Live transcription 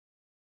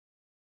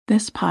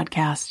This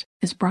podcast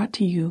is brought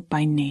to you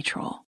by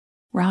Natrol.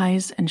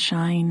 Rise and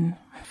shine,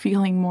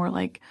 feeling more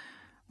like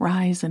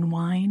rise and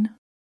wine?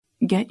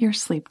 Get your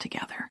sleep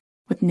together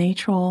with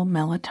Natrol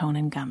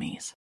melatonin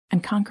gummies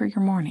and conquer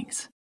your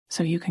mornings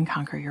so you can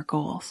conquer your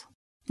goals.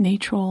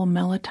 Natrol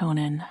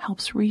melatonin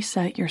helps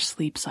reset your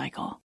sleep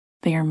cycle.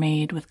 They are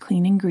made with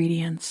clean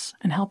ingredients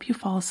and help you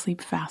fall asleep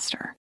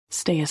faster,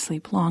 stay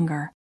asleep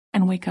longer,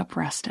 and wake up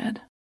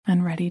rested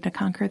and ready to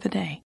conquer the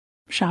day.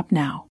 Shop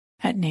now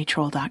at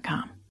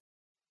natrol.com.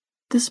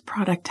 This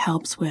product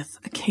helps with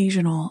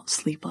occasional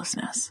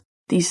sleeplessness.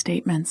 These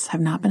statements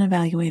have not been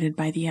evaluated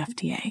by the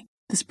FDA.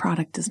 This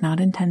product is not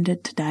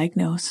intended to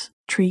diagnose,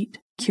 treat,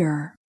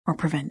 cure, or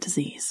prevent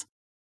disease.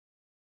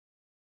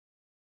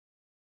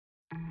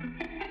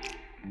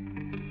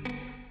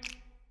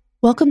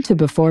 Welcome to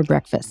Before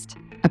Breakfast,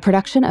 a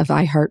production of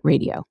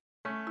iHeartRadio.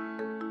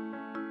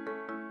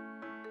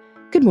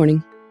 Good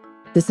morning.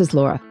 This is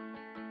Laura.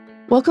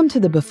 Welcome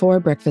to the Before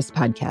Breakfast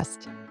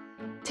podcast.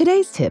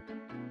 Today's tip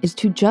is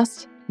to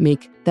just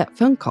make that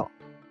phone call.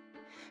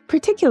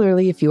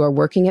 Particularly if you are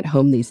working at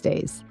home these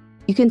days,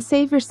 you can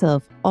save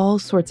yourself all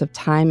sorts of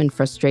time and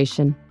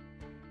frustration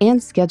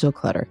and schedule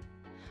clutter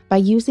by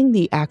using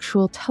the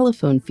actual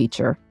telephone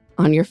feature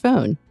on your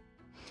phone.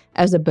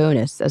 As a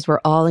bonus, as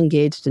we're all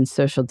engaged in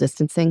social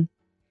distancing,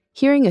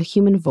 hearing a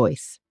human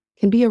voice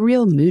can be a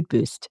real mood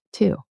boost,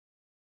 too.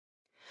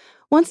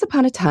 Once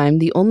upon a time,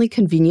 the only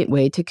convenient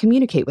way to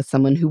communicate with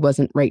someone who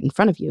wasn't right in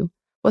front of you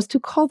was to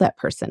call that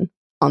person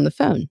on the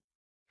phone.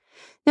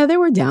 Now, there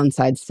were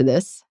downsides to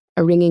this.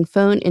 A ringing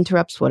phone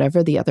interrupts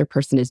whatever the other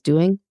person is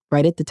doing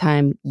right at the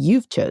time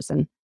you've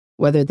chosen,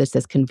 whether this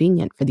is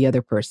convenient for the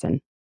other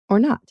person or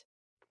not.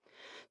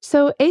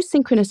 So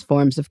asynchronous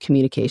forms of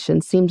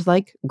communication seemed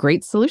like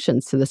great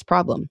solutions to this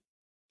problem.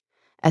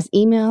 As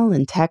email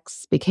and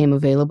texts became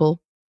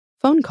available,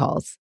 phone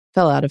calls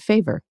fell out of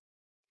favor.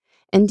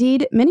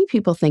 Indeed, many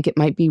people think it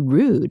might be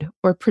rude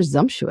or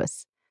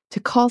presumptuous to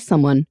call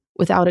someone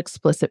without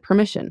explicit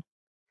permission,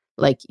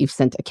 like you've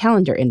sent a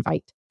calendar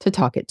invite to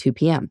talk at 2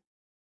 p.m.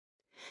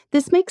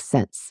 This makes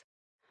sense,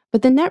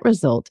 but the net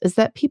result is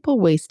that people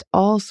waste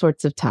all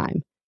sorts of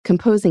time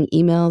composing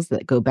emails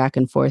that go back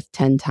and forth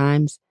 10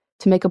 times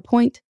to make a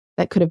point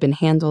that could have been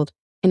handled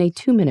in a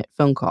 2-minute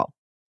phone call.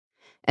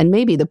 And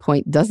maybe the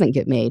point doesn't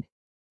get made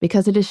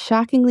because it is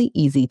shockingly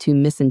easy to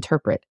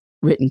misinterpret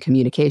written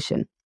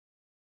communication.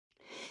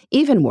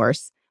 Even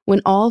worse,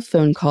 when all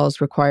phone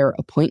calls require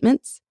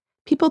appointments,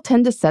 people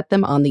tend to set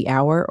them on the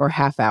hour or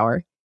half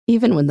hour,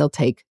 even when they'll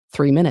take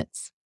 3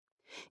 minutes.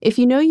 If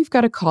you know you've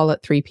got a call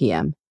at 3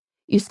 p.m.,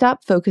 you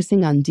stop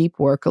focusing on deep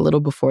work a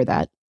little before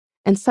that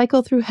and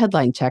cycle through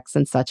headline checks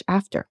and such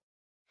after.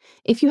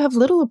 If you have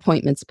little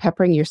appointments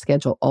peppering your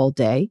schedule all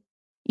day,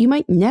 you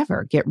might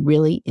never get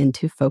really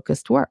into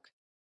focused work.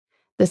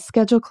 The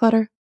schedule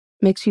clutter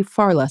makes you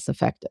far less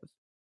effective.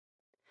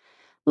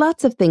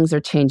 Lots of things are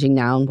changing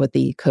now with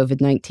the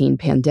COVID-19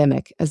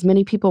 pandemic as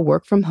many people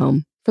work from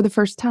home for the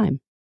first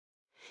time.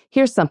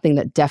 Here's something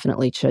that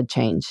definitely should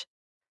change.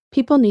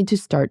 People need to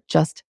start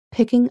just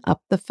picking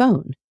up the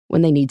phone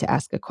when they need to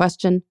ask a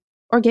question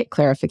or get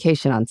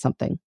clarification on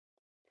something.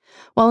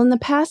 While in the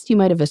past you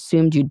might have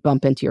assumed you'd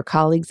bump into your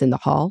colleagues in the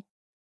hall,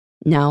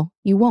 now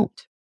you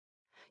won't.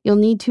 You'll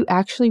need to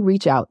actually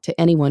reach out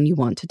to anyone you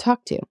want to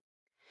talk to.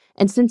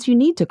 And since you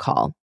need to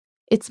call,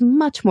 it's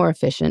much more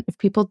efficient if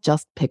people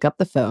just pick up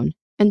the phone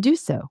and do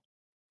so.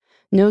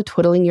 No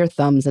twiddling your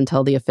thumbs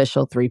until the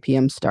official 3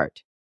 p.m.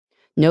 start.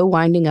 No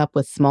winding up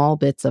with small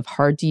bits of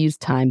hard-to-use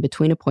time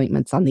between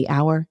appointments on the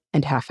hour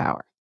and half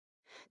hour.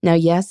 Now,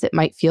 yes, it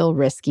might feel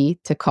risky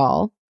to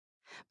call,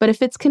 but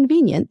if it's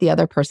convenient, the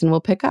other person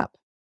will pick up.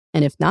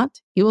 And if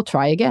not, you will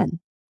try again.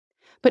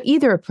 But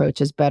either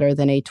approach is better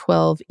than a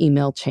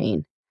 12-email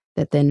chain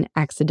that then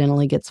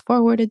accidentally gets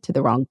forwarded to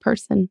the wrong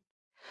person,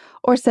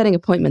 or setting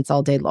appointments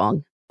all day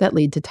long that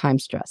lead to time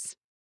stress.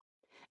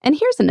 And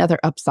here's another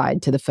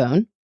upside to the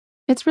phone.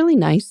 It's really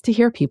nice to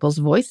hear people's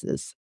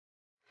voices.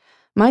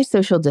 My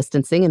social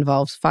distancing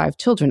involves 5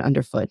 children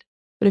underfoot,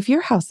 but if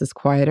your house is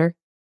quieter,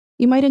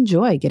 you might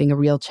enjoy getting a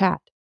real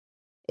chat.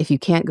 If you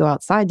can't go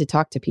outside to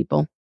talk to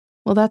people,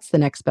 well, that's the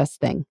next best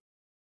thing.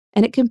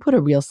 And it can put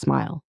a real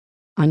smile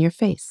on your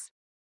face.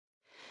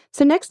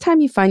 So next time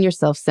you find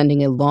yourself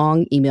sending a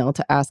long email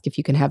to ask if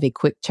you can have a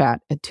quick chat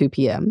at 2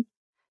 p.m.,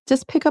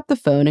 just pick up the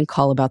phone and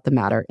call about the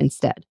matter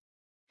instead.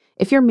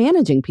 If you're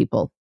managing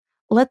people,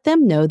 let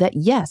them know that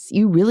yes,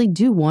 you really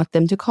do want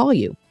them to call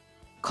you.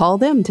 Call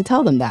them to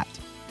tell them that.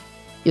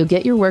 You'll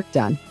get your work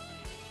done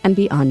and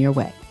be on your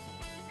way.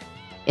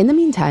 In the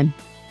meantime,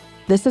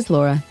 this is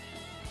Laura.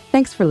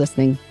 Thanks for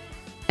listening,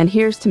 and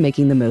here's to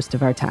making the most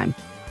of our time.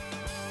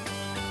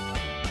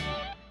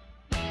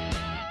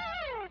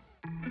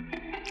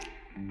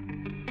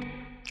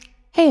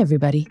 Hey,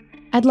 everybody.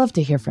 I'd love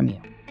to hear from you.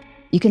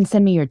 You can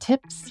send me your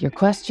tips, your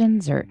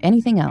questions, or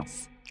anything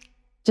else.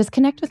 Just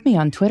connect with me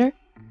on Twitter,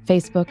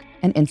 Facebook,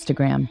 and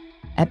Instagram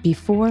at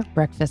Before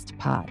Breakfast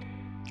Pod.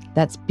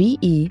 That's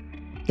BE,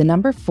 the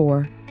number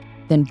 4,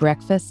 then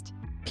breakfast,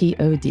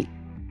 POD.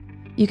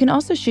 You can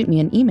also shoot me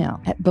an email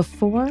at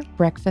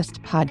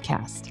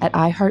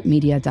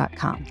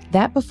beforebreakfastpodcast@iheartmedia.com.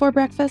 That Before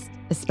Breakfast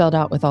is spelled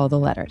out with all the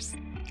letters.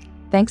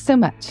 Thanks so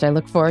much. I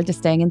look forward to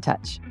staying in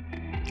touch.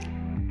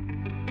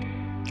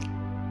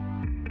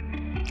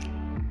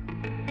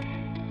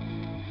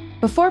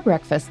 Before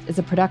Breakfast is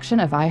a production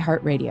of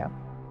iHeartRadio.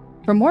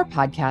 For more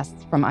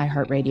podcasts from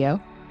iHeartRadio,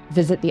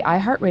 visit the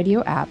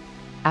iHeartRadio app,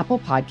 Apple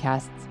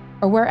Podcasts,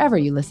 or wherever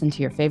you listen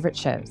to your favorite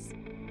shows.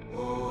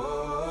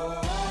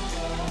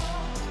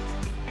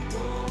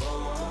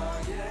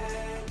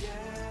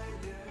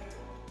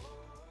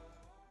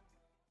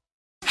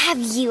 Have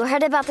you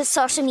heard about the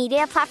social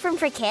media platform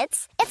for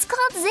kids? It's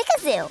called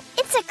Zigazoo.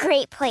 It's a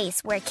great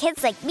place where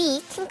kids like me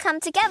can come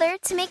together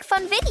to make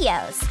fun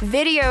videos.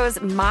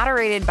 Videos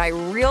moderated by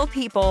real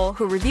people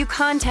who review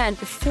content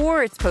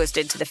before it's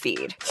posted to the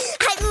feed.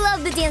 I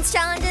love the dance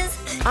challenges.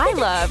 I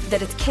love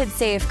that it's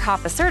kid-safe,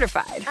 COPPA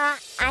certified.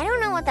 I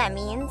don't know what that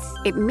means.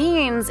 It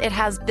means it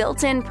has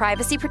built-in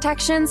privacy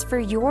protections for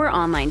your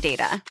online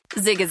data.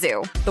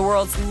 Zigazoo, the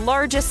world's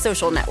largest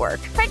social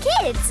network. For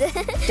kids.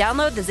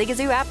 Download the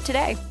Zigazoo app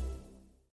today.